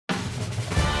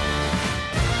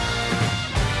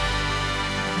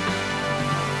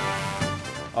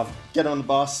I get on the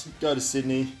bus, go to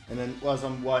Sydney, and then as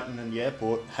I'm waiting in the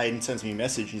airport, Hayden sends me a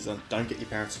message. He's like, "Don't get your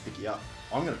parents to pick you up.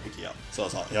 I'm going to pick you up." So I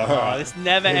was like, "Yeah, all right." This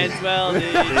never ends well, dude.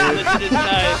 Let's just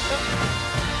know.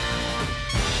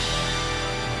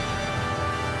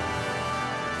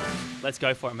 Let's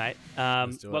go for it, mate.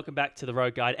 Welcome back to The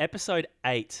Road Guide, episode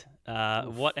 8.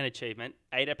 What an achievement.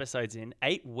 8 episodes in,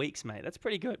 8 weeks, mate. That's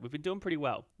pretty good. We've been doing pretty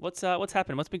well. What's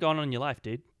happened? What's been going on in your life,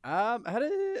 dude? I had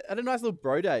a nice little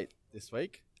bro date this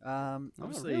week.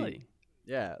 Obviously, really?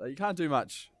 Yeah, you can't do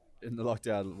much in the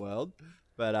lockdown world,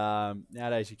 but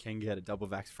nowadays you can get a double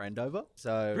vax friend over.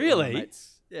 So really,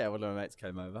 one of my mates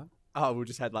came over. Oh, we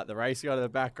just had like the racing on in the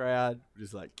background,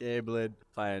 just like gambling,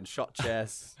 playing shot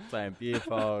chess, playing beer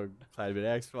pong, playing a bit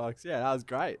of Xbox. Yeah, that was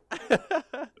great.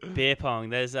 Beer pong,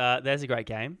 there's a great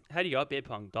game. How do you go at beer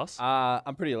pong, Dos?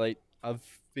 I'm pretty elite. I've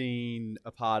been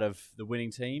a part of the winning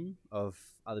team of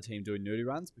other team doing nudie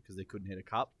runs because they couldn't hit a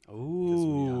cup.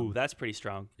 Ooh, that's pretty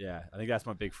strong. Yeah, I think that's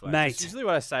my big flex. Mate. It's usually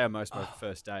what I say on most of my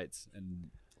first dates, and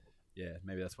yeah,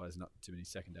 maybe that's why there's not too many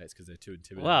second dates because they're too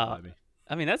intimidated by me.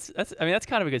 I mean, that's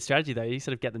kind of a good strategy, though. You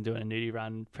sort of get them doing a nudie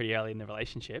run pretty early in the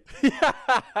relationship.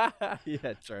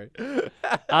 Yeah, true.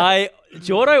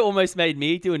 Jordo almost made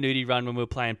me do a nudie run when we were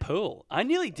playing pool. I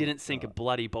nearly didn't sink a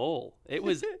bloody ball. It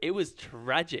was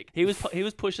tragic. He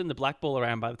was pushing the black ball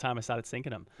around by the time I started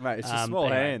sinking them. Mate, it's just small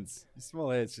hands. Your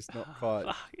small hands just not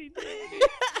quite.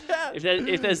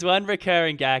 If there's one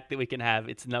recurring gag that we can have,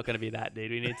 it's not going to be that,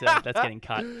 dude. That's getting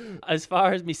cut. As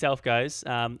far as myself goes,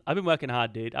 I've been working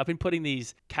hard, dude. I've been putting these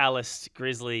calloused,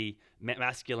 grizzly,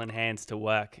 masculine hands to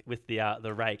work with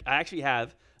the rake. I actually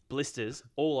have blisters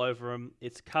all over them.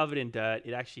 It's covered in dirt.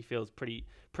 It actually feels pretty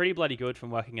bloody good from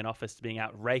working in office to being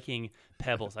out raking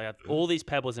pebbles. I have all these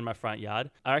pebbles in my front yard.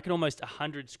 I reckon almost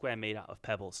 100 square meter of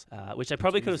pebbles, which I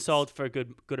probably could have sold for a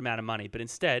good amount of money. But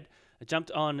instead, I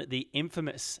jumped on the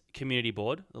infamous community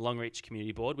board, the Longreach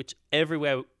community board, which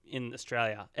everywhere in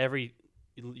Australia, every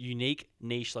unique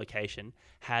niche location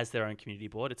has their own community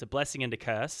board. It's a blessing and a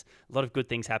curse. A lot of good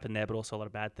things happen there, but also a lot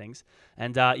of bad things.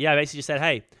 And I basically just said,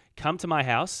 hey, come to my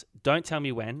house. Don't tell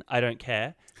me when. I don't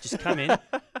care. Just come in,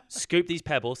 scoop these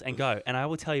pebbles and go. And I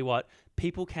will tell you what,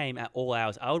 people came at all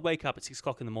hours. I would wake up at 6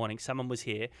 o'clock in the morning. Someone was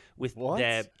here with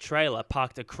their trailer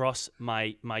parked across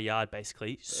my yard,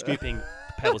 basically, scooping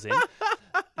pebbles in.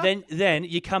 Then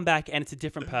you come back and it's a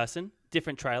different person,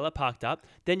 different trailer parked up.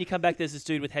 Then you come back, there's this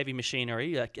dude with heavy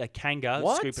machinery, a kanga,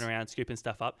 scooping around, scooping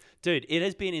stuff up. Dude, it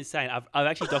has been insane. I've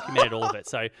actually documented all of it.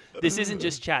 So this isn't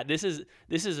just chat. This is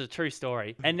a true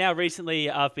story. And now recently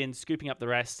I've been scooping up the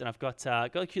rest, and I've got a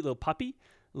cute little puppy.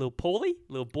 Little Paulie,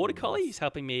 little border collie. He's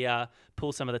helping me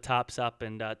pull some of the tarps up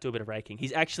and do a bit of raking.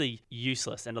 He's actually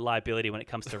useless and a liability when it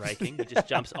comes to raking. He just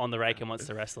jumps on the rake and wants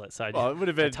to wrestle it. So it would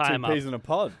have been 2 peas in a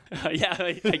pod. Yeah,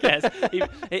 I guess.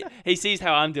 He sees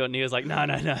how I'm doing, and he was like, no,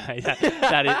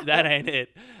 that ain't it.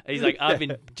 He's like, I've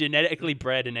been genetically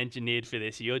bred and engineered for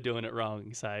this. You're doing it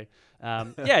wrong. So,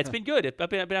 it's been good. I've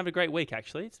been having a great week,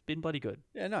 actually. It's been bloody good.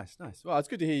 Yeah, nice. Well, it's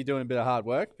good to hear you doing a bit of hard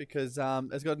work because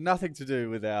it's got nothing to do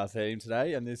with our theme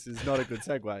today, and this is not a good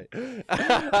segue.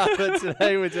 But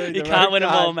today we're doing You can't win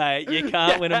them all, mate. You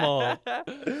can't win them all.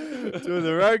 Doing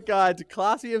the road guide to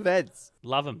classy events.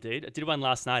 Love them, dude. I did one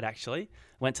last night, actually.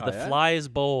 Went to the Flyers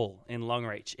Ball in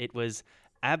Longreach. It was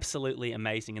absolutely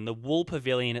amazing. In the Wool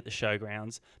Pavilion at the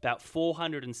showgrounds, about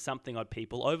 400 and something odd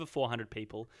people, over 400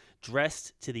 people,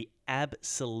 dressed to the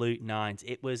absolute nines.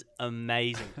 It was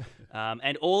amazing.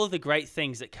 And all of the great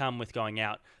things that come with going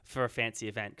out for a fancy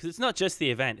event. Because it's not just the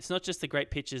event. It's not just the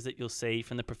great pictures that you'll see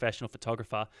from the professional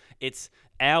photographer. It's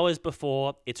hours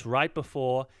before, it's right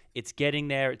before, it's getting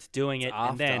there, it's doing it,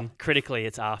 and then critically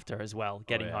it's after as well,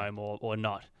 getting home or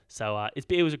not. So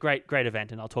it was a great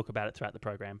event, and I'll talk about it throughout the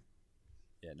program.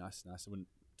 Yeah, nice. It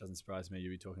doesn't surprise me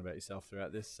you'll be talking about yourself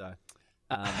throughout this. So,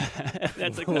 that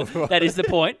is the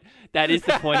point. That is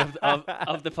the point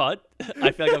of the pod.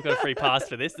 I feel like I've got a free pass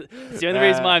for this. It's the only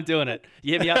reason why I'm doing it.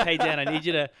 You hit me up, hey Dan, I need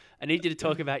you to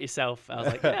talk about yourself. I was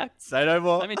like, yeah, say no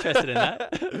more. I'm interested in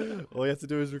that. All you have to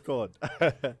do is record.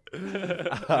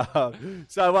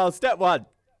 Step one,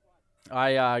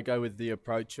 I go with the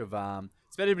approach of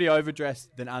it's better to be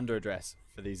overdressed than underdressed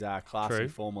for these classy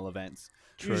formal events.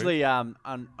 True. Usually on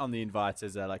the invites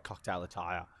there's like cocktail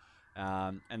attire.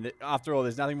 After all,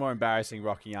 there's nothing more embarrassing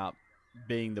rocking up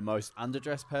being the most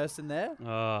underdressed person there.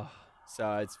 Oh.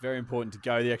 So it's very important to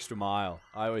go the extra mile.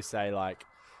 I always say, like,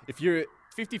 if you're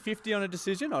 50-50 on a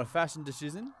decision, on a fashion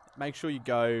decision, make sure you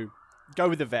go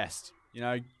with the vest. You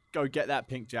know, go get that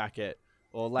pink jacket.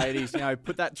 Or ladies,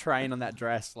 put that train on that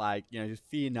dress. Like, just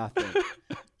fear nothing.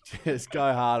 Just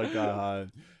go hard or go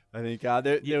home. I think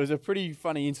there was a pretty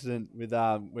funny incident with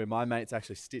where my mates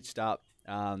actually stitched up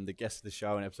the guest of the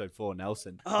show in episode 4,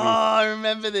 Nelson. I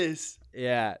remember this.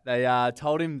 Yeah, they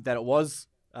told him that it was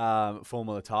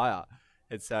formal attire,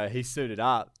 and so he suited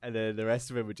up, and then the rest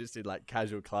of them were just in like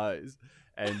casual clothes.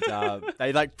 And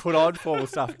they like put on formal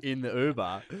stuff in the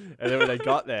Uber, and then when they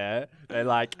got there, they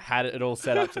like had it all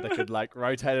set up so they could like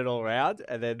rotate it all around.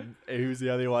 And then he was the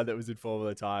only one that was in formal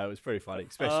attire. It was pretty funny,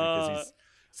 especially because he's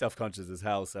self-conscious as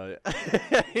hell. So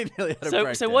he nearly had a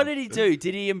breakdown. So what did he do?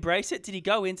 Did he embrace it? Did he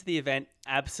go into the event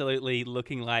absolutely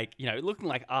looking like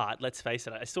art? Let's face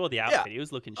it. I saw the outfit. Yeah. He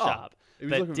was looking sharp.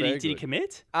 But did he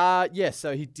commit? Yeah,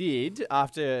 so he did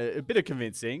after a bit of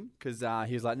convincing because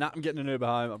he was like, "Nah, I'm getting an Uber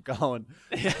home. I'm going."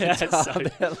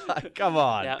 They're like, "Come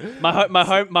on." Yeah.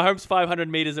 My home's 500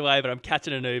 meters away, but I'm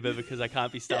catching an Uber because I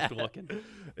can't be stopped walking.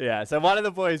 Yeah, so one of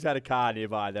the boys had a car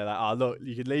nearby. They're like, "Oh, look,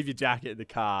 you can leave your jacket in the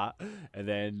car, and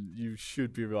then you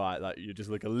should be right. Like, you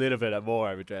just look a little bit more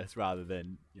overdressed rather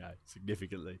than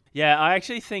significantly." Yeah, I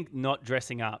actually think not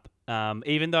dressing up,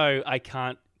 even though I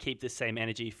can't keep the same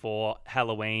energy for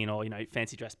Halloween or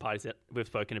fancy dress parties that we've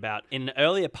spoken about in an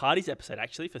earlier parties episode,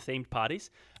 actually, for themed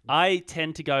parties, I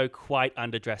tend to go quite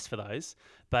underdressed for those.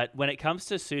 But when it comes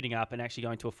to suiting up and actually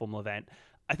going to a formal event,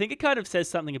 I think it kind of says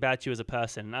something about you as a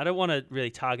person. I don't want to really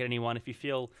target anyone. If you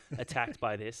feel attacked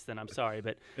by this, then I'm sorry.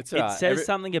 But it says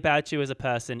something about you as a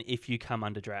person if you come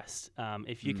underdressed.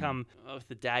 If you come with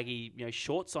the daggy,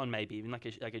 shorts on, maybe even like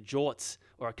a jorts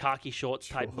or a khaki shorts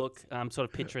type look. Sort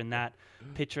of picturing that.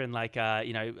 Picturing like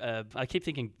I keep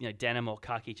thinking denim or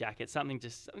khaki jacket. Something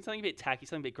a bit tacky,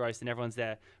 something a bit gross, and everyone's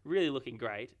there really looking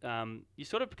great. You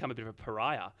sort of become a bit of a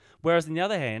pariah. Whereas on the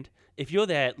other hand, if you're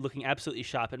there looking absolutely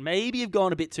sharp and maybe you've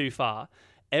gone a bit too far,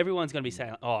 everyone's going to be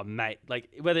saying, "Oh, mate," like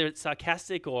whether it's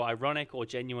sarcastic or ironic or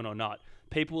genuine or not,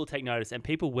 people will take notice and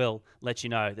people will let you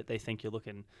know that they think you're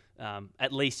looking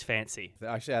at least fancy. I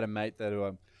actually had a mate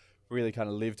that really kind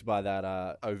of lived by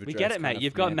that overdress. We get it, mate.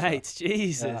 You've got mates.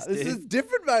 Jesus, this is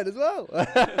different, mate, as well.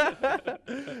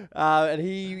 And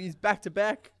he's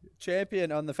back-to-back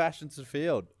champion on the Fashions of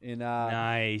Field in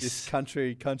this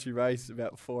country race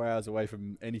about 4 hours away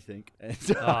from anything. And,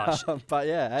 but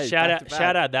yeah, hey, shout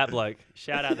out that bloke.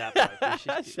 Shout out that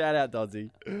bloke. Shout out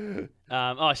Dodzy.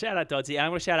 Shout out Dodzy. I'm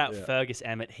going to shout out Fergus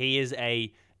Emmett. He is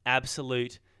a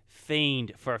absolute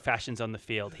fiend for Fashions on the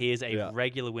Field. He is a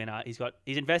regular winner.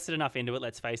 He's invested enough into it,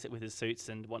 let's face it, with his suits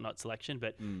and whatnot selection,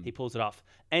 but he pulls it off.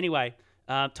 Anyway,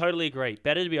 totally agree.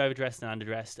 Better to be overdressed than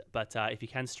underdressed, but if you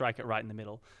can strike it right in the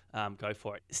middle, go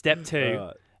for it. Step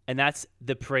 2, and that's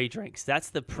the pre-drinks. That's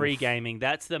the pre-gaming.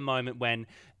 That's the moment when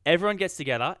everyone gets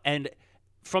together, and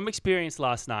from experience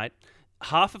last night,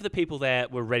 half of the people there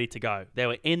were ready to go. They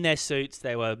were in their suits.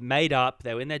 They were made up.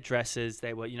 They were in their dresses.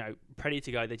 They were, ready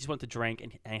to go. They just want to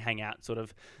drink and hang out, sort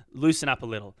of loosen up a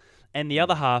little. And the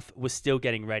other half was still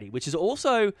getting ready, which is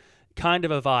also kind of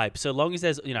a vibe, so long as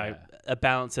there's, a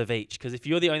balance of each. Because if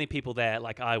you're the only people there,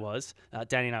 like I was,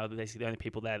 Danny and I were basically the only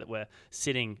people there that were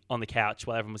sitting on the couch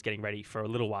while everyone was getting ready for a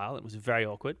little while. It was very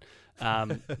awkward.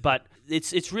 But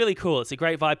it's really cool. It's a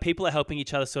great vibe. People are helping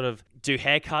each other sort of do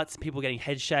haircuts, people getting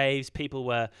head shaves, people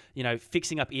were,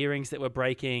 fixing up earrings that were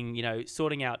breaking,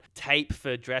 sorting out tape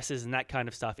for dresses and that kind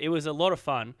of stuff. It was a lot of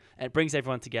fun, and it brings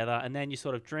everyone together, and then you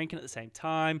sort of drinking at the same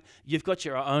time. You've got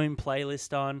your own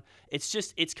playlist on.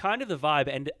 It's kind of the vibe,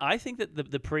 and I think that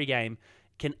the pregame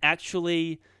can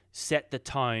actually set the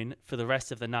tone for the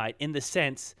rest of the night, in the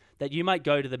sense that you might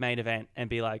go to the main event and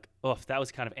be like, "Oh, that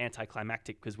was kind of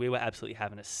anticlimactic because we were absolutely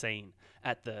having a scene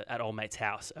at old mate's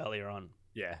house earlier on."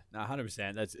 Yeah, no,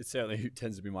 100%. It certainly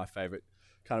tends to be my favorite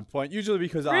kind of point. Usually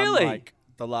because really? I'm like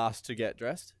the last to get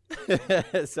dressed.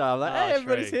 So I'm like, "Hey,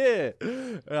 everybody's here."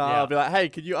 I'll be like, "Hey,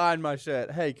 could you iron my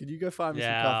shirt? Hey, could you go find me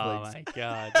some cufflinks?" Oh my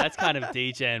God. That's kind of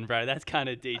degen, bro. That's kind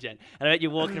of degen. And I bet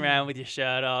you're walking around with your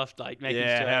shirt off, like making sure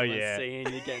everyone's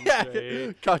seeing you getting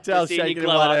through. Cocktails shaking in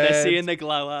glow one up. hand. They're seeing the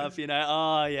glow up,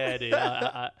 Oh yeah, dude.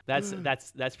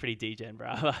 That's pretty degen,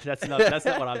 bro. That's not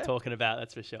what I'm talking about.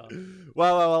 That's for sure.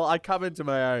 Well, I come into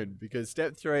my own because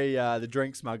step 3, the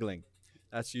drink smuggling.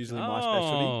 That's usually my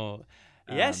specialty.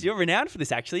 Yes, you're renowned for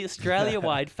this, actually.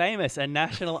 Australia-wide famous and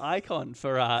national icon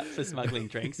for smuggling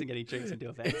drinks and getting drinks into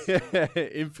events.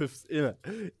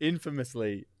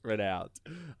 Infamously renowned.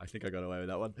 I think I got away with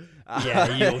that one.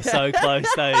 Yeah, you were so close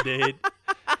though, dude.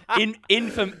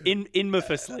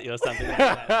 Infamously or something like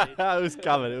that. Dude. It was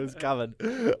coming.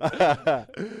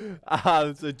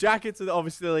 So jackets are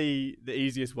obviously the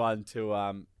easiest one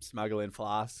to smuggle in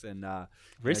flasks and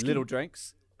little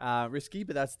drinks. risky,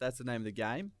 but that's the name of the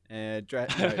game. And for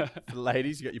the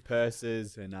ladies, you got your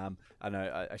purses, and I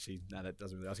know actually no, that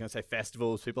doesn't really. I was going to say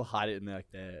festivals. People hide it in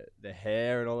their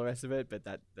hair and all the rest of it, but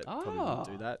that probably wouldn't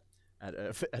do that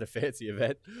at a fancy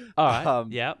event. All right.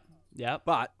 Yep.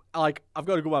 But like, I've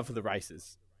got a good one for the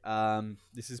races.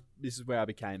 This is where I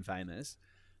became famous.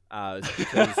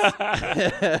 Because,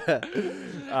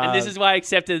 and this is why I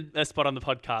accepted a spot on the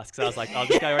podcast, because I was like, oh,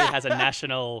 this guy already has a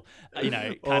national, kind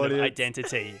of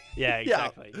identity. Yeah,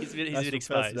 exactly. He's a bit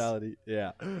exposed. Personality.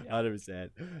 Yeah,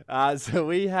 100%. So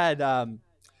we had,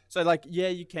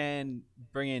 you can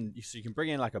bring in, you can bring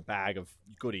in like a bag of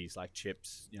goodies like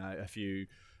chips, a few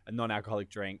non-alcoholic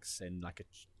drinks, and like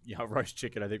a roast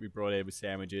chicken. I think we brought in with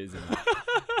sandwiches and.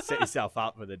 Set yourself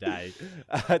up for the day.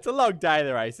 It's a long day,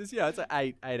 the races. It's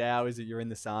like 8 hours that you're in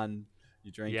the sun,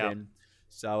 you're drinking. Yep.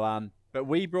 So, but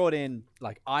we brought in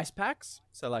like ice packs.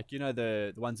 So like,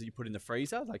 the ones that you put in the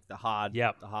freezer, like the hard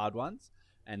ones,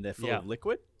 and they're full of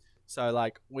liquid. So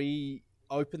like we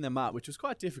opened them up, which was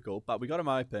quite difficult, but we got them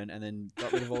open and then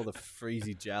got rid of all the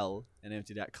freezy gel and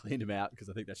cleaned them out, because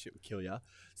I think that shit would kill you.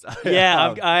 So,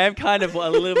 I am kind of a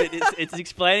little bit, it's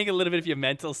explaining a little bit of your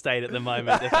mental state at the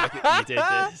moment, the fact that you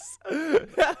did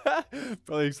this.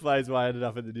 Probably explains why I ended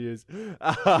up in the news.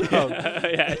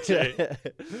 Yeah, true.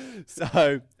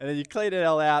 So, and then you clean it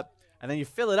all out and then you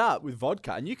fill it up with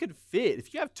vodka, and you can fit,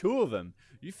 if you have 2 of them,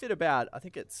 you fit about, I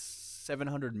think it's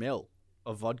 700 ml.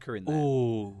 Of vodka in there.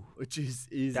 Ooh. Which is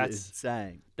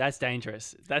insane. That's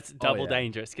dangerous. That's double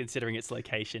dangerous, considering its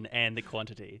location and the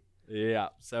quantity. Yeah.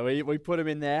 So we put them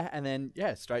in there, and then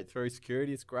straight through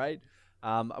security. It's great.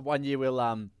 One year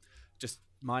we'll just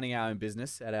minding our own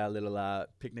business at our little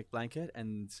picnic blanket,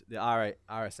 and the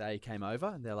RSA came over,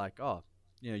 and they're like, oh,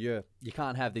 you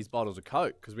can't have these bottles of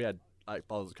Coke, because we had like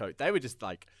bottles of Coke. They were just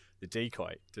like the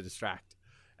decoy to distract.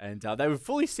 And they were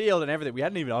fully sealed and everything. We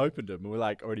hadn't even opened them. We were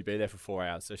like already been there for 4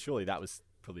 hours. So surely that was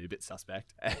probably a bit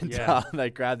suspect. And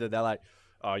they grabbed it. They're like,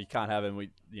 oh, you can't have them.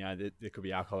 There could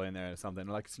be alcohol in there or something.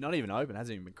 We're like, it's not even open. It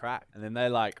hasn't even been cracked. And then they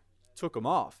like took them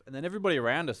off. And then everybody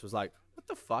around us was like, what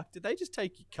the fuck? Did they just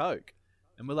take your Coke?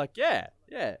 And we're like, yeah.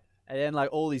 And then like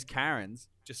all these Karens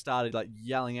just started like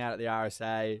yelling out at the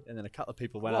RSA. And then a couple of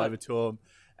people went over to them.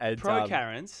 And,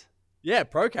 Karens? Yeah,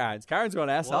 pro Karens. Karens are on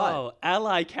our side. Oh,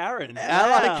 ally Karens.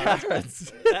 Ally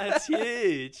Karens. That's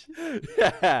huge.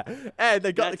 Yeah. And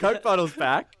they got the Coke bottles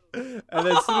back. And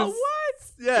then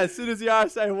as soon as the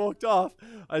RSA walked off,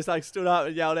 I just like stood up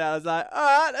and yelled out. I was like, all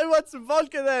right, who wants some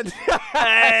vodka then?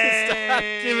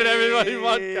 Hey, giving everybody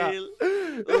vodka.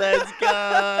 Let's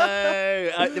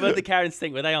go. What did the Karens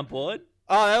think? Were they on board?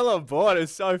 Oh, they were on board. It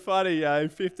was so funny.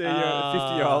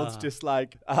 50-year-olds just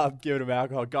like giving them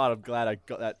alcohol. God, I'm glad I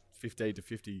got that 15 to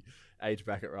 50 age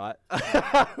bracket right.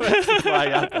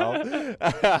 Playing alcohol.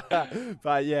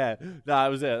 But yeah,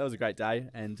 no, that was a great day,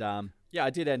 and I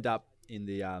did end up in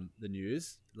the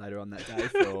news later on that day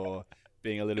for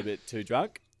being a little bit too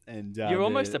drunk. And you're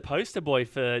almost a poster boy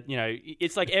for,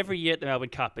 it's like every year at the Melbourne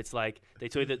Cup, it's like they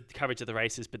do the coverage of the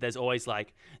races, but there's always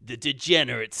like the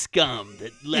degenerate scum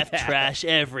that left trash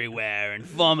everywhere and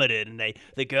vomited, and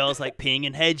the girls like peeing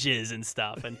in hedges and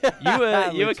stuff. And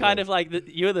you were kind of like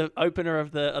you were the opener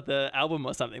of the album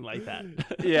or something like that.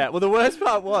 Yeah. Well, the worst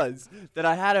part was that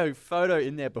I had a photo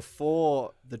in there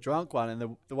before the drunk one,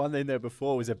 and the one in there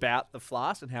before was about the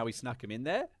flask and how we snuck him in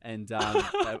there, and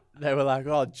they were like,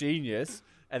 "Oh, genius."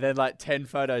 And then like 10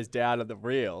 photos down on the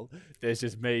reel, there's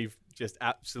just me just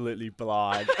absolutely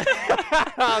blind.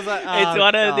 I was like, it's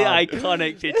one of the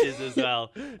iconic pictures as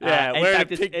well. Yeah, wearing a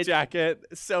pink jacket.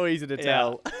 So easy to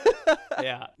tell.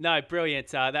 Yeah. No, brilliant.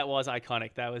 That was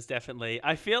iconic. That was definitely...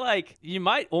 I feel like you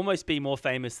might almost be more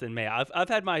famous than me. I've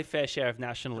had my fair share of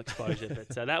national exposure, but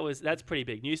that's pretty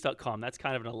big. News.com, that's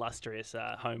kind of an illustrious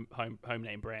home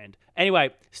name brand.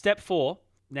 Anyway, step 4.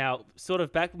 Now, sort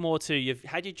of back more to, you've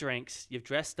had your drinks, you've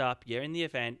dressed up, you're in the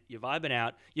event, you're vibing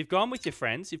out, you've gone with your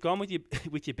friends, you've gone with your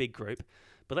big group.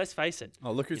 But let's face it.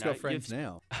 Oh, look who's got friends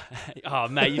now. Oh,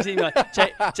 mate, you've seen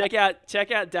check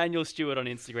out Daniel Stewart on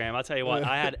Instagram. I'll tell you what,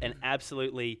 I had an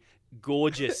absolutely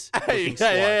gorgeous looking squad.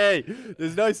 Hey,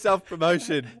 there's no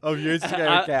self-promotion of your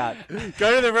Instagram account.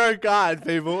 Go to the road guide,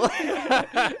 people.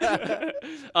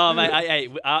 Oh, mate,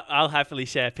 I'll happily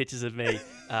share pictures of me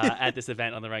at this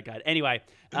event on the road guide. Anyway,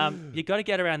 you got to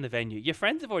get around the venue. Your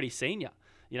friends have already seen you.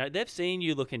 They've seen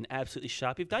you looking absolutely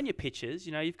sharp. You've done your pictures.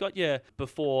 You've got your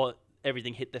before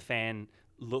everything hit the fan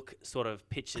look sort of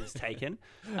pictures taken.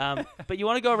 But you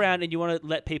want to go around and you want to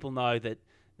let people know that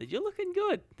you're looking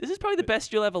good. This is probably the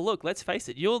best you'll ever look. Let's face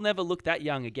it. You'll never look that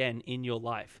young again in your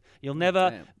life. You'll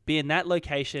never be in that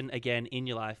location again in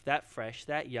your life, that fresh,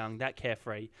 that young, that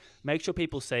carefree. Make sure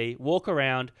people see, walk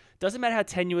around. Doesn't matter how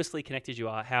tenuously connected you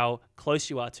are, how close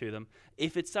you are to them.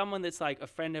 If it's someone that's like a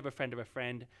friend of a friend of a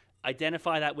friend,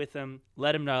 identify that with them.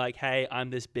 Let them know, like, hey, I'm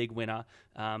this big winner.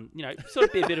 Sort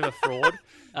of be a bit of a fraud.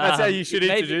 That's how you should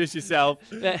introduce yourself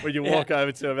when you walk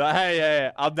over to them. Like,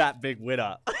 hey, I'm that big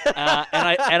winner.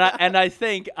 And I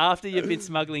think after you've been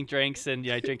smuggling drinks and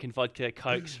drinking vodka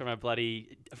cokes from a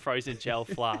bloody frozen gel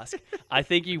flask, I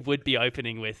think you would be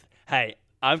opening with, hey,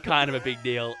 I'm kind of a big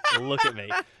deal. Look at me.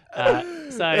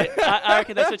 So I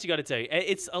reckon that's what you got to do.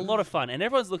 It's a lot of fun, and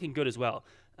everyone's looking good as well.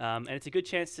 And it's a good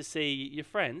chance to see your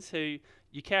friends who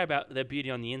you care about their beauty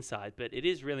on the inside, but it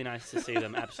is really nice to see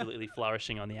them absolutely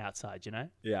flourishing on the outside,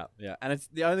 Yeah. And it's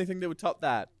the only thing that would top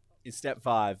that is step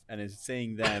 5, and is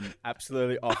seeing them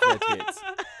absolutely off their tits.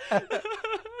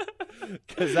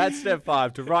 Because that's step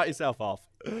 5, to write yourself off.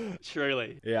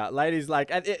 Truly. Yeah, ladies, like,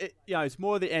 and it's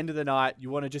more the end of the night. You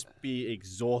want to just be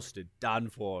exhausted, done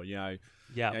for, Yeah.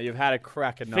 You've had a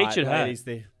crack at night. Featured ladies,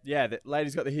 the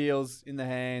ladies got the heels in the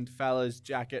hand, fellas,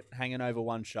 jacket hanging over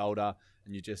one shoulder,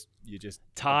 and you just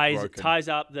ties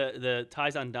up, the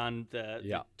ties undone,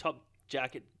 the top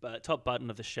jacket, top button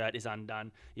of the shirt is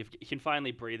undone. You can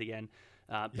finally breathe again.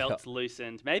 Belt's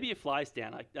loosened. Maybe your fly's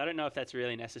down. I don't know if that's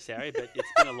really necessary, but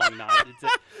it's been a long night.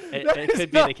 It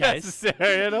could be the case.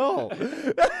 Necessary at all.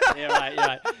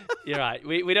 You're right.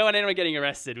 We don't want anyone getting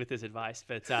arrested with this advice,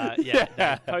 but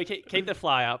probably keep the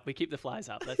fly up. We keep the flies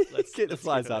up. Let's keep the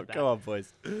flies up. Come on,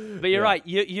 boys. But you're right.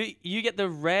 You get the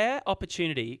rare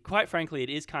opportunity. Quite frankly, it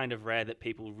is kind of rare that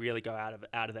people really go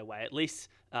out of their way. At least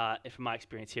from my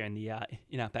experience here in the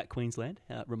in outback Queensland.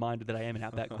 Reminded that I am in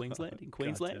outback Queensland, Great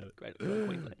Queensland.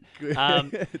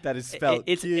 That is spelled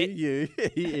Q-U-E-E.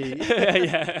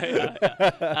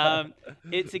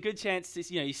 It's a good chance to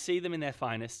you see them in their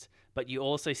finest, but you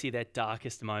also see their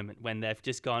darkest moment when they've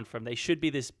just gone from they should be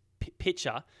this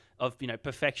picture of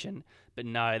perfection, but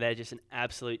no, they're just an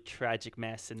absolute tragic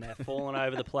mess, and they're falling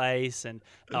over the place, and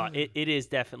it is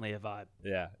definitely a vibe.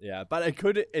 Yeah, but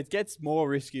it gets more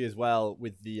risky as well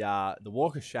with the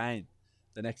walk of shame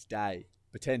the next day,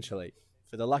 potentially,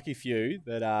 for the lucky few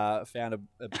that found a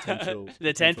potential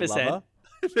the 10%.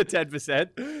 The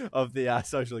 10% of the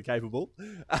socially capable.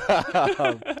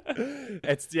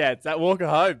 It's that walk of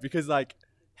home, because like,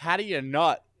 how do you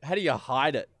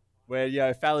hide it?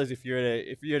 Where fellas, if you're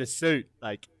in a suit,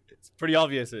 like, it's pretty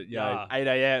obvious at 8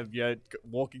 a.m.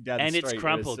 Walking down the street, and it's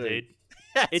crumpled, dude.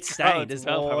 It's crumpled, stained as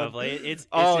well, probably. It's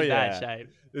in bad shape.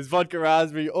 There's vodka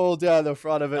raspberry all down the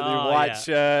front of it, the white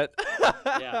shirt.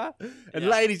 And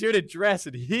ladies, you're in a dress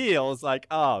and heels. Like,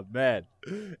 oh man,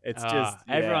 it's just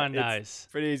everyone knows. It's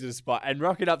pretty easy to spot. And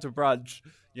rocking up to brunch,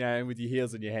 with your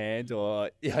heels in your hand, or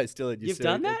still in your You've suit.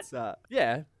 done that? It's,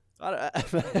 yeah. I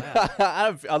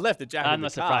left the jacket. I'm in the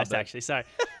not car, surprised, but... actually. Sorry.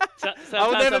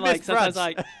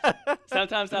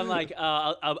 Sometimes I'm like,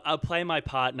 I'll play my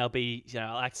part and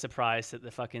I'll act surprised at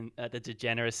the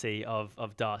degeneracy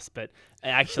of DOS, but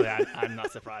actually I'm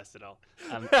not surprised at all.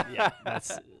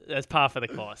 That's par for the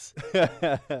course.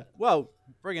 Well,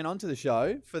 bringing on to the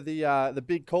show for the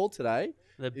big call today.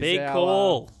 The big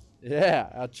call.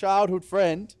 Our childhood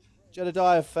friend,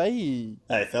 Jedediah Fahey.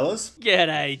 Hey, fellas.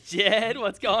 G'day, Jed.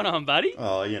 What's going on, buddy?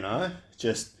 Oh,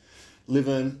 just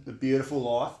living a beautiful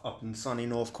life up in sunny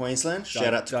North Queensland.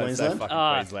 Shout out to Queensland.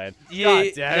 Queensland.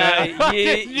 You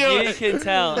can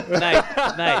tell, mate.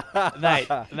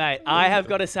 I have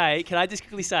got to say, can I just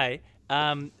quickly say,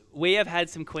 we have had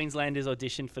some Queenslanders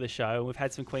audition for the show, and we've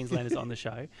had some Queenslanders on the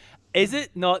show. Is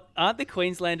it not? Aren't the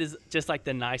Queenslanders just like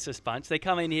the nicest bunch? They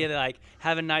come in here, they like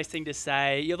have a nice thing to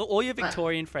say. All your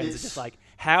Victorian friends are just like,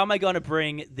 how am I going to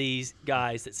bring these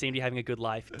guys that seem to be having a good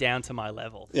life down to my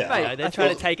level? Yeah, they're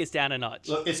trying to take us down a notch.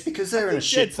 Look, it's because they're in a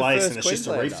shit place, and it's just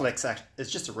a reflex action.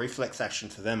 It's just a reflex action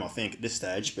for them, I think, at this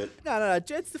stage. But no,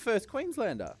 Jed's the first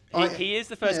Queenslander. He is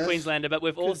the first Queenslander, but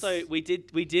we've also we did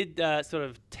sort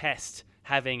of test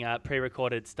having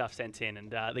pre-recorded stuff sent in,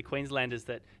 and the Queenslanders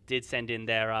that did send in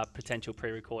their potential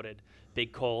pre-recorded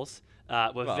big calls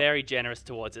were very generous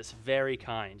towards us, very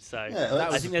kind. So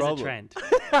I think there's a trend.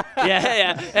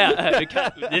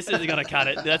 This isn't going to cut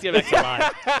it. Let's go back to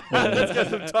live. Let's get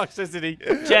some toxicity.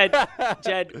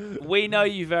 Jed, we know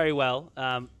you very well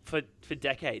for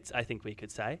decades, I think we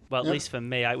could say. Well, at least for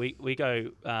me, we go,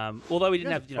 although we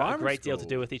didn't have a great deal to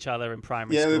do with each other in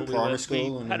primary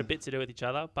school. We had a bit to do with each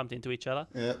other, bumped into each other.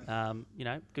 Yeah.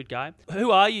 Good guy.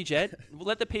 Who are you, Jed? We'll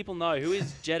let the people know. Who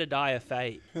is Jedediah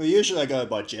Fahey? Well, usually I go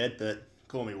by Jed, but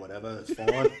call me whatever. It's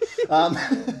fine.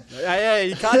 Hey,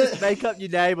 you can't just make up your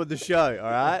name on the show, all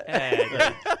right?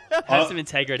 Yeah, have some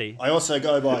integrity. I also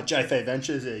go by JF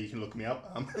Ventures. Yeah, you can look me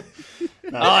up. Oi,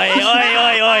 oi,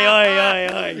 oi, oi, oi,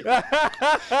 oi.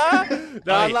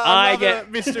 No, I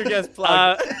get mystery guest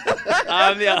plug.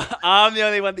 I'm the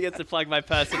only one that gets to plug my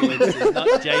personal Insta, not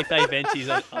JF Ventures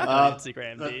on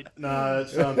Instagram, dude. No,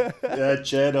 it's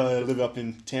Jed. I live up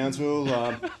in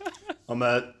Townsville. I'm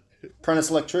a apprentice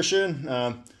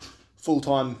electrician,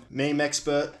 full-time meme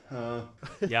expert.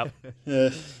 Yep. Yeah,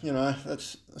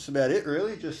 that's about it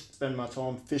really. Just spend my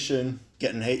time fishing,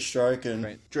 getting heat stroke,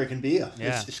 and drinking beer.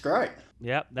 Yeah. It's great.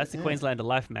 Yep, that's the Queenslander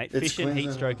life, mate. It's Fishing, heat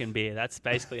Queensland stroke, life. and beer. That's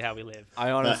basically how we live. I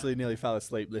honestly nearly fell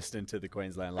asleep listening to the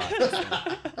Queensland Life. Mate,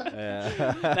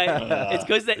 it's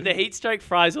because the heat stroke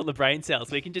fries all the brain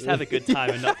cells. We can just have a good time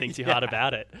and not think too hard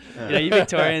about it. You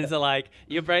Victorians are like,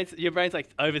 your brain's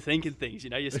like overthinking things.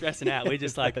 You're stressing out. We're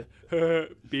just like,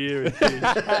 beer and fish.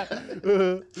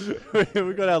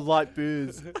 We've got our light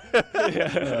booze.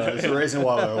 It's the reason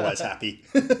why we're always happy.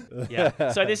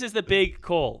 Yeah. So this is the big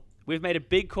call. We've made a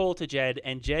big call to Jed,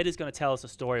 and Jed is going to tell us a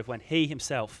story of when he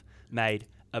himself made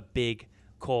a big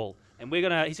call. And he's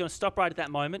going to stop right at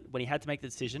that moment when he had to make the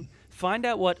decision, find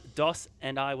out what Dos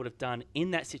and I would have done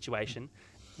in that situation.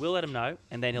 We'll let him know,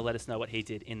 and then he'll let us know what he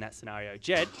did in that scenario.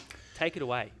 Jed, take it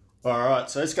away. All right,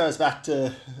 so this goes back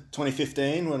to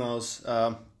 2015 when I was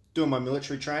doing my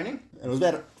military training. And it was I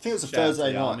think it was a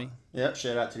Thursday night. Army. Yeah,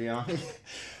 shout out to the Army.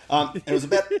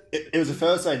 It was a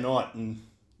Thursday night, and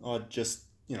I just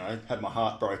had my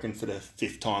heart broken for the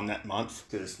 5th time that month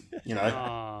because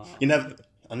I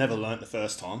never learnt the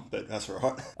first time, but that's all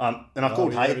right. And I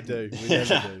called Hayden. We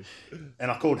never do. And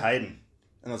I called Hayden,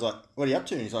 and I was like, "What are you up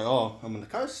to?" And he's like, "Oh, I'm on the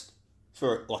coast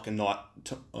for like a night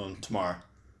on tomorrow."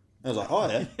 And I was like, "Oh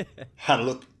yeah." Had a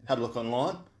look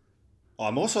online.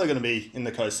 I'm also going to be in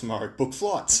the coast tomorrow. Book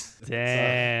flights.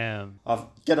 Damn. So I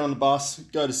get on the bus,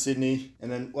 go to Sydney,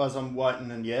 and then as I'm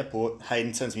waiting in the airport,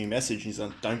 Hayden sends me a message. He's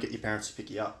like, "Don't get your parents to pick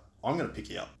you up. I'm going to pick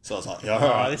you up." So I was like, "Yeah, all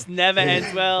right." This never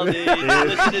ends well, dude.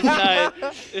 Listeners know.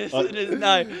 Listeners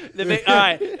know. All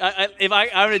right.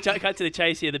 I'm going to cut to the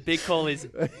chase here. The big call is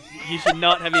you should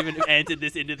not have even entered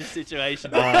this into the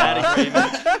situation. That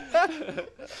agreement.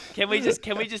 Can we just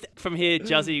from here,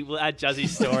 Juzzy? We'll add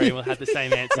Juzzy's story and we'll have the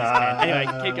same answers. Anyway,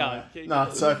 keep going.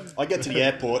 So I get to the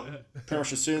airport. Pretty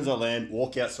much as soon as I land,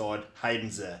 walk outside.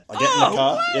 Hayden's there. I get in the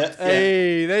car. What? Yeah.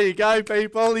 Hey, there you go,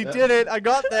 people. He did it. I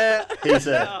got there. He's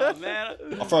there. Oh man.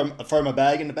 I throw my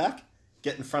bag in the back,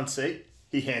 get in the front seat.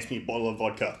 He hands me a bottle of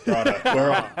vodka. Righto,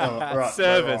 we're on. Right,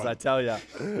 Service, I tell ya.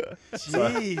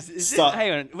 Jeez.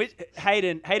 Hang on.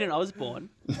 Hayden Osborne.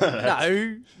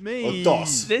 No, me. Well,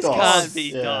 Dos. This Dos. can't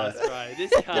be Yeah. Dos, bro.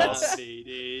 This can't be,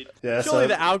 dude. Yeah, Surely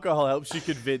the alcohol helps you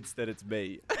convince that it's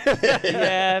me.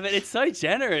 Yeah, but it's so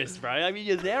generous, bro. I mean,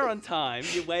 you're there on time.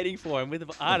 You're waiting for him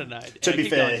I don't know. To be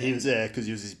Keep fair, going. he was there because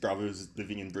his brother was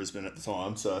living in Brisbane at the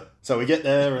time. So we get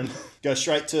there and go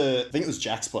straight to, I think it was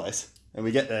Jack's place. And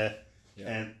we get there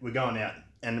and we're going out.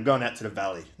 And I'm going out to the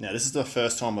valley. Now, this is the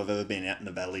first time I've ever been out in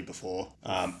the valley before.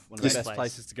 One of the best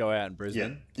places to go out in Yeah,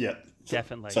 Brisbane. yeah.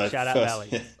 Definitely. So Shout out first, Valley.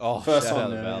 Yeah, Oh, first shout out time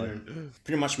the there. Valley. And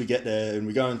pretty much we get there and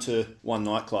we go into one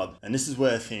nightclub. And this is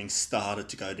where things started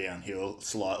to go downhill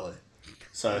slightly.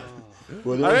 So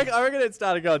we're there. I reckon it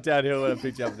started going downhill when I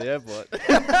picked you up at the airport.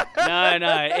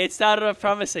 No. It started off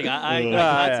promising. I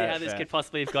can't see how this could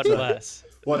possibly have gotten worse.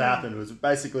 What happened was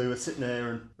basically we're sitting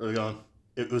there and we're going,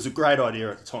 it was a great idea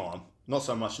at the time. Not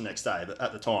so much the next day, but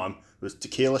at the time it was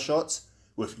tequila shots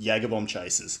with Jager bomb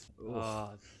chasers. Oh,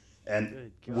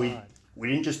 And good we God.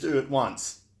 didn't just do it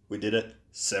once. We did it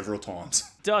several times.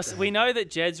 Dos, we know that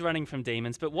Jed's running from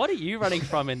demons, but what are you running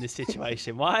from in this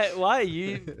situation? Why are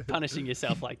you punishing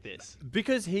yourself like this?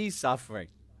 Because he's suffering.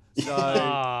 So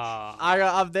Ah.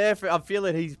 I'm there for. I'm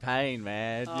feeling his pain,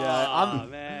 man. Oh,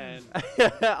 man.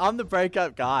 I'm the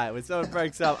breakup guy. When someone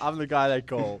breaks up, I'm the guy they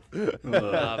call. Oh,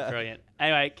 brilliant.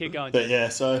 Anyway, keep going. But yeah,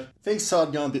 so things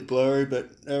started going a bit blurry,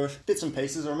 but there were bits and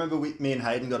pieces. I remember me and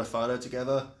Hayden got a photo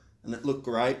together, and it looked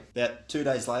great. About 2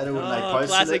 days later, when they posted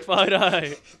classic it,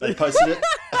 photo. they posted it,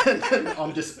 and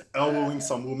I'm just elbowing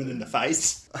some woman in the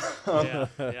face.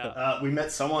 Yeah. We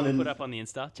met someone in. Put up on the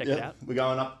Insta. Check it out. We're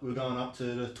going up to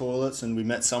the toilets, and we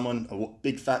met someone, a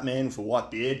big fat man with a white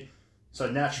beard. So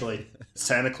naturally,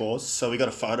 Santa Claus. So we got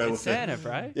a photo It's with Santa,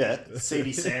 bro. Yeah,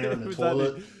 seedy Santa in the With that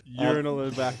toilet. Urinal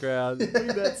in the background. We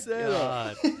met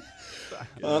Santa.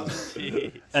 God.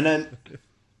 And then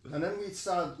we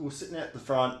were sitting out the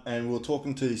front and we were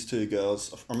talking to these two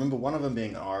girls. I remember one of them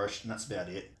being Irish, and that's about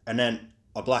it. And then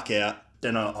I black out.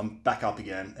 Then I'm back up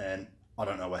again, and I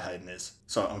don't know where Hayden is.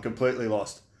 So I'm completely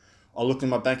lost. I looked in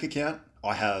my bank account.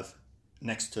 I have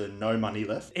next to no money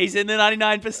left. He's in the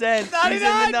 99%.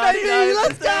 99, baby,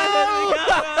 let's go!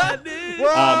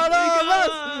 One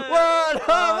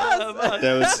of us.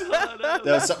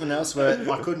 There was something else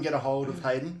where I couldn't get a hold of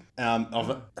Hayden. I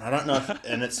don't know,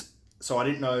 so I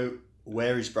didn't know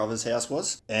where his brother's house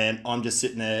was, and I'm just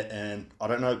sitting there, and I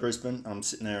don't know Brisbane. I'm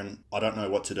sitting there, and I don't know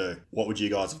what to do. What would you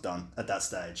guys have done at that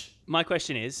stage? My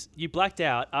question is, you blacked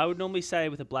out. I would normally say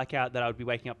with a blackout that I would be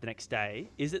waking up the next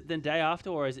day. Is it the day after,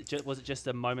 or was it just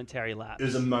a momentary lapse? It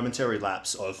was a momentary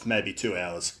lapse of maybe 2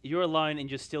 hours. You're alone, and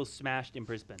you're still smashed in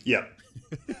Brisbane. Yep.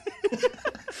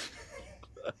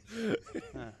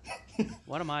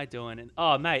 What am I doing?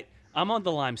 Mate, I'm on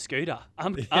the Lime scooter.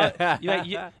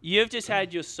 You've just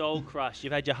had your soul crushed.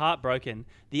 You've had your heart broken.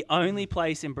 The only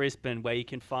place in Brisbane where you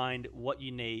can find what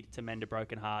you need to mend a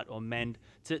broken heart or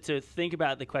to think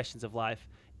about the questions of life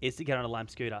is to get on a Lime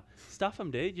scooter. Stuff them,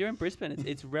 dude. You're in Brisbane.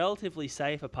 It's relatively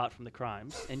safe apart from the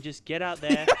crimes. And just get out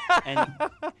there and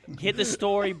hit the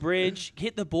Story Bridge,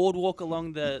 hit the boardwalk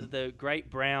along the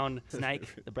Great Brown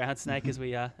Snake, the Brown Snake as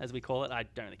we call it. I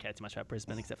don't really care too much about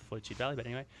Brisbane except for Fortitude Valley, but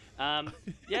anyway.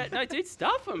 Dude,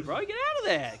 stuff them, bro. Get out of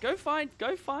there. Go find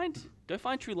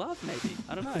true love, maybe.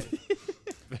 I don't know.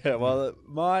 Yeah, well,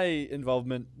 my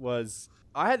involvement was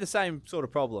I had the same sort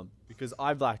of problem because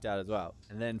I blacked out as well,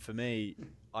 and then for me,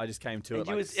 I just came to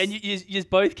you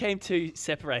both came to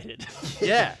separated.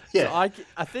 Yeah. Yeah. So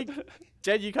I think,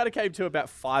 Jed, you kind of came to about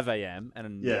 5 a.m.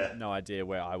 and no idea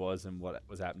where I was and what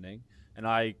was happening. And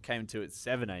I came to at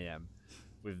 7 a.m.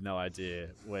 with no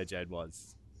idea where Jed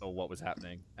was or what was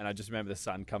happening. And I just remember the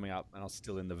sun coming up and I was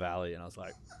still in the valley and I was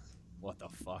like, what the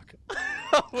fuck?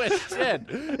 Where's Jed?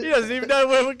 He doesn't even know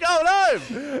where we're going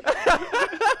home.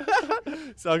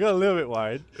 So I got a little bit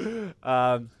worried.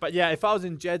 But yeah, if I was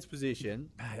in Jed's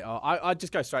position, I'd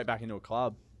just go straight back into a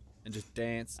club and just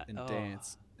dance and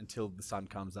dance until the sun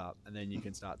comes up, and then you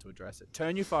can start to address it.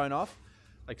 Turn your phone off,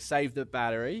 like save the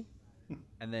battery,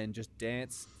 and then just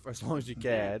dance for as long as you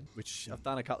can, which I've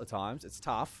done a couple of times. It's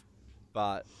tough,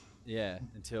 but yeah,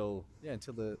 until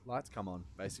the lights come on,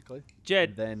 basically.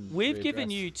 Jed, we've given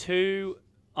you two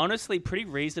honestly pretty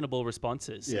reasonable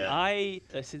responses. Yeah. I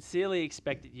sincerely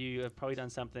expect that you have probably done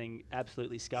something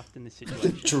absolutely scuffed in this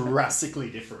situation.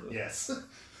 Drastically different, yes.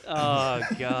 Oh,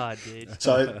 God, dude.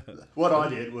 So what I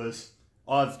did was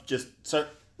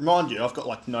remind you, I've got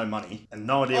like no money and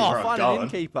no idea where I'm going. An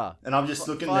innkeeper. And I'm just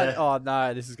looking there. Oh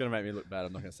no, this is going to make me look bad.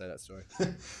 I'm not going to say that story.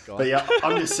 But yeah,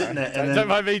 I'm just sitting there. And don't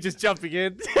mind me just jumping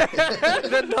in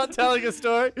and then not telling a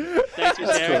story. Thanks for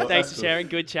sharing. Cool. Thanks for sharing.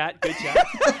 Good chat.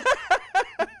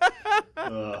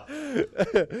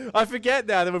 I forget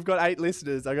now that we've got 8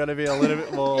 listeners. I got to be a little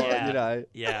bit more,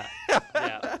 Yeah.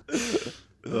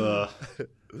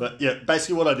 But yeah,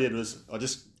 basically what I did was I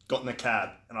just got in a cab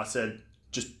and I said,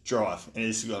 just drive. And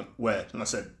he's going, where? And I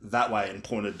said, that way, and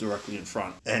pointed directly in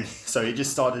front. And so he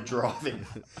just started driving.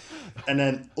 And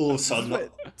then all of a sudden...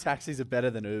 Taxis are better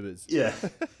than Ubers. Yeah.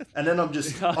 And then I'm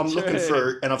looking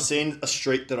through and I've seen a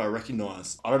street that I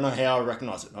recognise. I don't know how I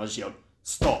recognise it. And I just yelled,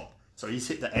 stop. So he's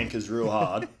hit the anchors real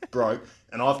hard, broke.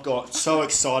 And I've got so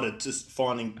excited just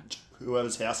finding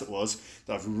whoever's house it was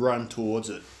that I've run towards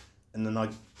it. And then I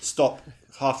stopped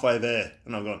halfway there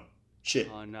and I've gone, shit.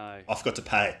 Oh no! I forgot to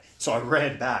pay, so I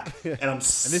ran back, and I'm. And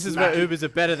this is where Ubers are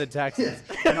better than taxis.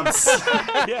 Yeah.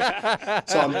 And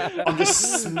so I'm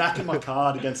just smacking my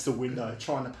card against the window,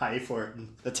 trying to pay for it.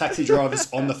 And the taxi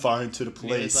driver's on the phone to the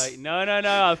police. He's like, no,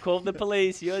 I've called the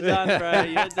police. You're done, bro.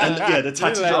 You're done. And the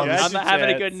taxi driver. I'm not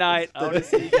having a good night.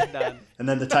 Obviously, you're done. And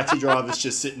then the taxi driver's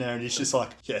just sitting there, and he's just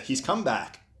like, yeah, he's come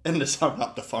back, and just hung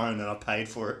up the phone, and I paid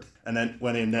for it, and then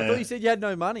went in there. I thought you said you had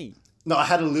no money. No, I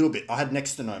had a little bit. I had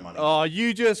next to no money. Oh,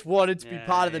 you just wanted to be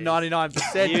part of the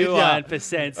 99%. You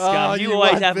 1% scum. You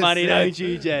always 1%. Have money, don't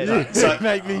you, Jed? So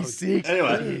make me sick.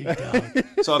 Anyway,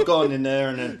 so I've gone in there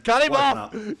and then cut him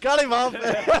off. Cut him off.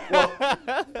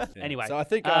 Anyway, so I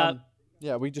think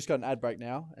we just got an ad break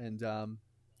now, and do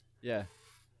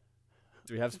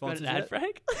we have sponsors? Got an ad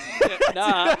break?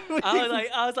 Nah.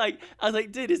 I was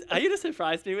like, dude, are you gonna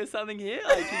surprise me with something here?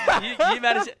 Like,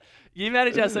 you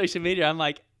manage our social media. I'm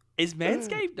like, is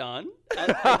Manscaped on?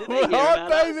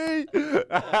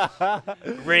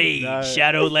 Raid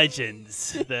Shadow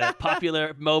Legends, the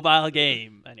popular mobile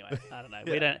game. Anyway, I don't know.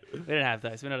 We don't have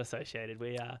those. We're not associated.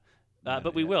 We are,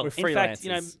 but we will. We're in fact,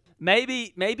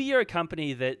 maybe you're a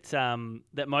company that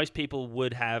that most people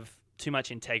would have too much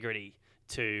integrity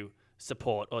to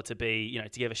support or to be,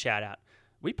 to give a shout out.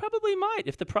 We probably might.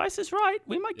 If the price is right,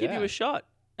 we might give you a shot.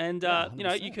 And,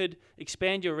 you could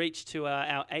expand your reach to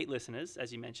our 8 listeners,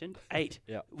 as you mentioned. 8.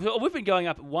 Yeah. We've been going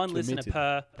up one listener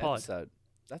per pod. Episode.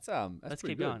 Let's pretty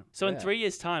keep good. going. So in 3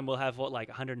 years' time, we'll have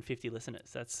 150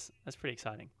 listeners. That's pretty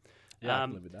exciting. Yeah, I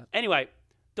can live with that. Anyway,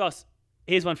 Dos,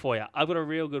 here's one for you. I've got a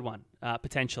real good one,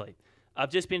 potentially. I've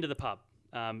just been to the pub.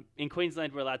 In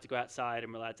Queensland, we're allowed to go outside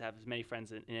and we're allowed to have as many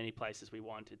friends in any place as we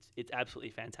want. It's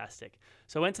absolutely fantastic.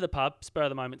 So I went to the pub, spur of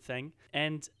the moment thing,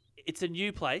 and it's a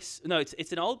new place. No,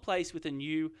 it's an old place with a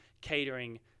new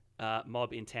catering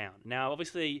mob in town. Now,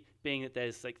 obviously, being that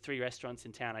there's 3 restaurants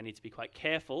in town, I need to be quite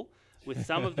careful with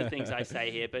some of the things I say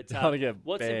here. But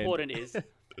what's important is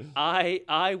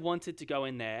I wanted to go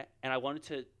in there and I wanted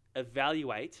to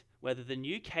evaluate whether the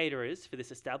new caterers for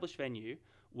this established venue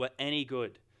were any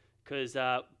good. Because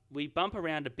we bump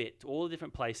around a bit to all the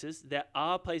different places. There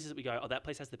are places that we go, that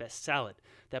place has the best salad.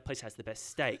 That place has the best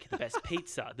steak, the best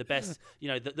pizza, the best,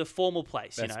 the formal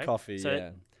place. Best coffee,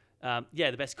 the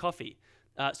best coffee.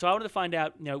 So I wanted to find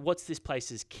out, what's this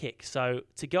place's kick. So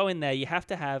to go in there, you have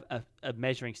to have a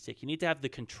measuring stick. You need to have the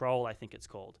control, I think it's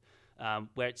called,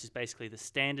 where it's just basically the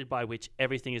standard by which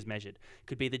everything is measured.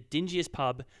 Could be the dingiest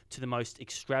pub to the most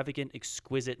extravagant,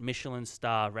 exquisite Michelin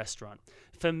star restaurant.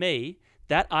 For me,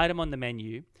 that item on the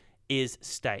menu is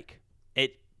steak.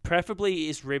 It preferably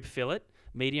is rib fillet,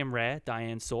 medium rare,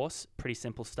 Diane sauce, pretty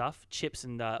simple stuff. Chips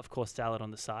and, of course, salad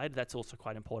on the side. That's also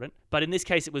quite important. But in this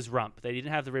case, it was rump. They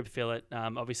didn't have the rib fillet.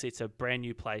 Obviously, it's a brand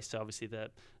new place, so obviously the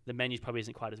menu probably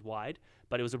isn't quite as wide.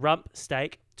 But it was a rump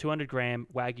steak, 200-gram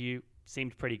Wagyu,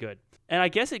 seemed pretty good. And I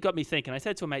guess it got me thinking. I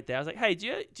said to a mate there, I was like, hey,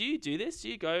 do you do this? Do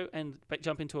you go and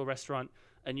jump into a restaurant,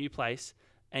 a new place,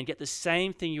 and get the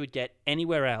same thing you would get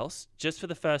anywhere else just for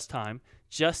the first time,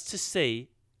 just to see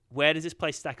where does this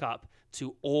place stack up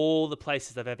to all the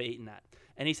places I've ever eaten at?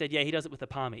 And he said, yeah, he does it with the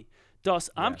Palmy. Dos,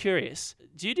 I'm curious.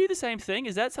 Do you do the same thing?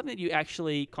 Is that something that you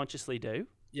actually consciously do?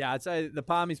 Yeah, I'd say the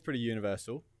Palmy's pretty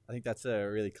universal. I think that's a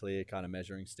really clear kind of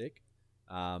measuring stick.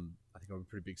 I think I'm a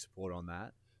pretty big supporter on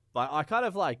that. But I kind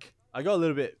of I go a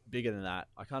little bit bigger than that.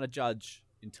 I kind of judge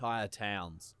entire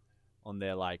towns on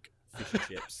their fish and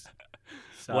chips.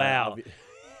 So wow.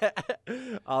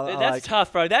 That's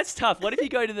tough, bro. That's tough. What if you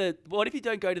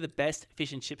don't go to the best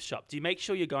fish and chip shop? Do you make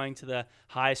sure you're going to the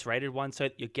highest rated one so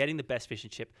that you're getting the best fish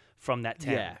and chip from that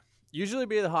town? Yeah. Usually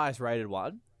be the highest rated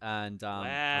one. And I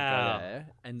go there.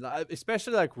 And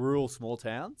especially rural small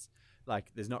towns,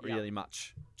 there's not really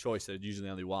much choice. There's usually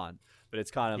only one. But it's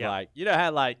kind of how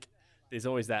there's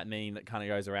always that meme that kind of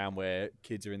goes around where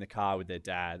kids are in the car with their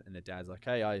dad and their dad's like,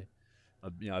 hey, I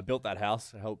built that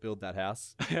house. I helped build that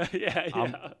house.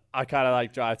 I kind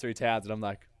of drive through towns and I'm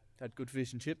like, had good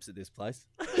fish and chips at this place.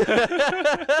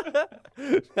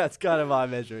 That's kind of my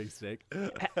measuring stick.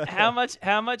 How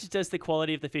much does the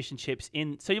quality of the fish and chips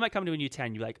so you might come to a new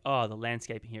town, you're like, oh, the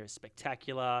landscaping here is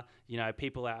spectacular.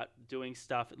 People out doing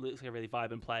stuff. It looks like a really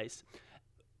vibrant place.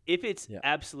 If it's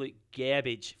absolute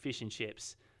garbage fish and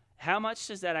chips, how much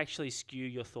does that actually skew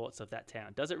your thoughts of that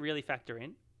town? Does it really factor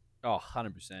in? Oh,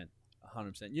 100%.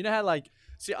 100%. You know how I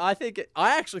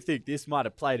actually think this might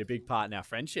have played a big part in our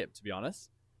friendship, to be honest,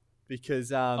 because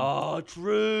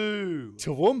true,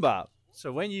 Toowoomba.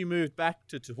 So when you moved back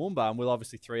to Toowoomba, and we're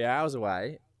obviously 3 hours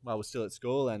away while we're still at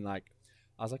school, and I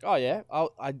was like, oh yeah,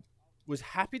 I was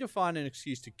happy to find an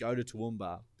excuse to go to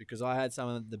Toowoomba because I had some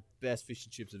of the best fish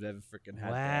and chips I've ever freaking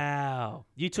had. Wow,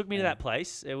 you took me to that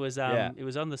place. It was it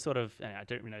was on the sort of I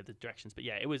don't really know the directions, but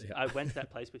it was. I went to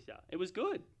that place with you. It was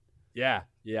good. Yeah.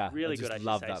 Really good. I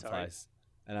love that place.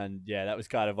 And that was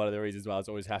kind of one of the reasons why I was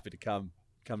always happy to come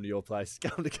to your place,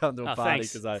 come to a party.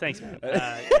 Thanks, man.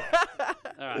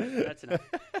 All right, that's enough.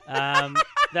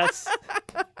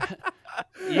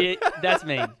 That's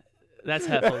mean. That's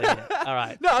hurtful. All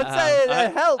right. No, I'm saying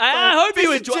it helped. I hope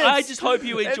you enjoyed. I just hope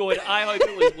you enjoyed it. I hope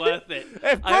it was worth it.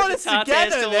 It brought us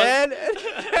together, man.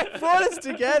 It brought us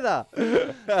together.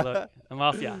 Look, I'm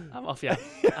off ya.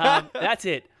 That's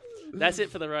it. That's it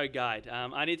for the Rogue Guide.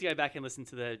 I need to go back and listen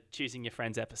to the Choosing Your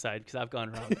Friends episode because I've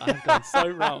gone wrong. I've gone so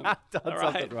wrong.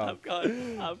 Wrong.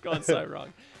 I've gone so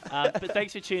wrong. But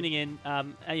thanks for tuning in.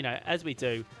 As we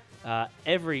do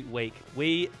every week,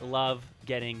 we love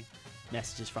getting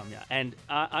messages from you. And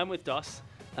I'm with Dos.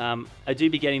 I do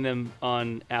be getting them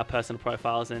on our personal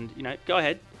profiles, and go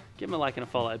ahead, give them a like and a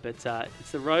follow. But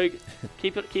it's the Rogue.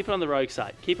 Keep it on the Rogue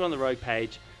site. Keep it on the Rogue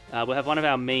page. We'll have one of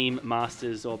our meme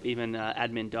masters or even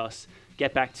admin Dos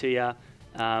get back to you.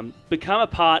 Become a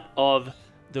part of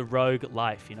the Rogue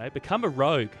life. Become a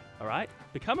rogue. All right,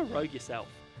 become a rogue yourself.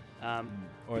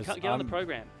 Get on the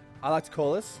program. I like to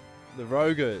call us the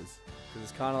Rogers because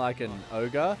it's kind of like an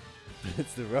ogre.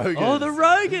 It's the Rogers. Oh, the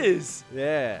Rogers.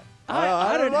 Yeah.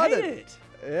 I don't hate it.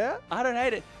 Yeah? I don't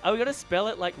hate it. Are we going to spell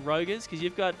it like Rogers? Because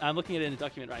you've got... I'm looking at it in a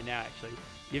document right now, actually.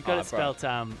 You've got it spelt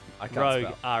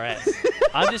Rogue RS.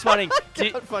 I'm just wondering...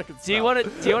 do you want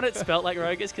it spelt like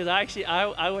Rogers? Because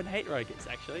I would hate Rogers,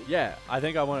 actually. Yeah, I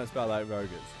think I want it spelled like Rogers.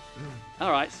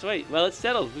 All right, sweet. Well, it's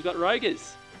settled. We've got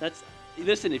Rogers.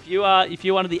 Listen, if you're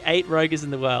one of the 8 Rogers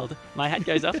in the world, my hat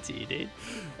goes off to you, dude.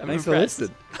 Thanks for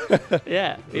listening.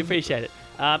 Yeah, we appreciate it.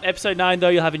 Episode 9, though,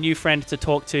 you'll have a new friend to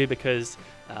talk to because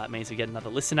it means we get another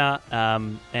listener.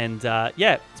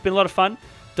 Yeah, it's been a lot of fun.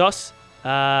 Dos,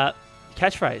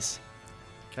 catchphrase.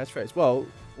 Catchphrase. Well,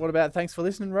 what about thanks for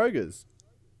listening, Rogers?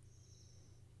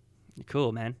 You're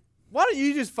cool, man. Why don't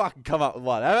you just fucking come up with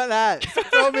one? How about that?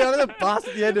 Throw me under the bus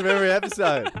at the end of every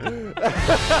episode. I'm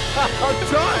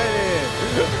trying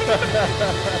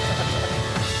here.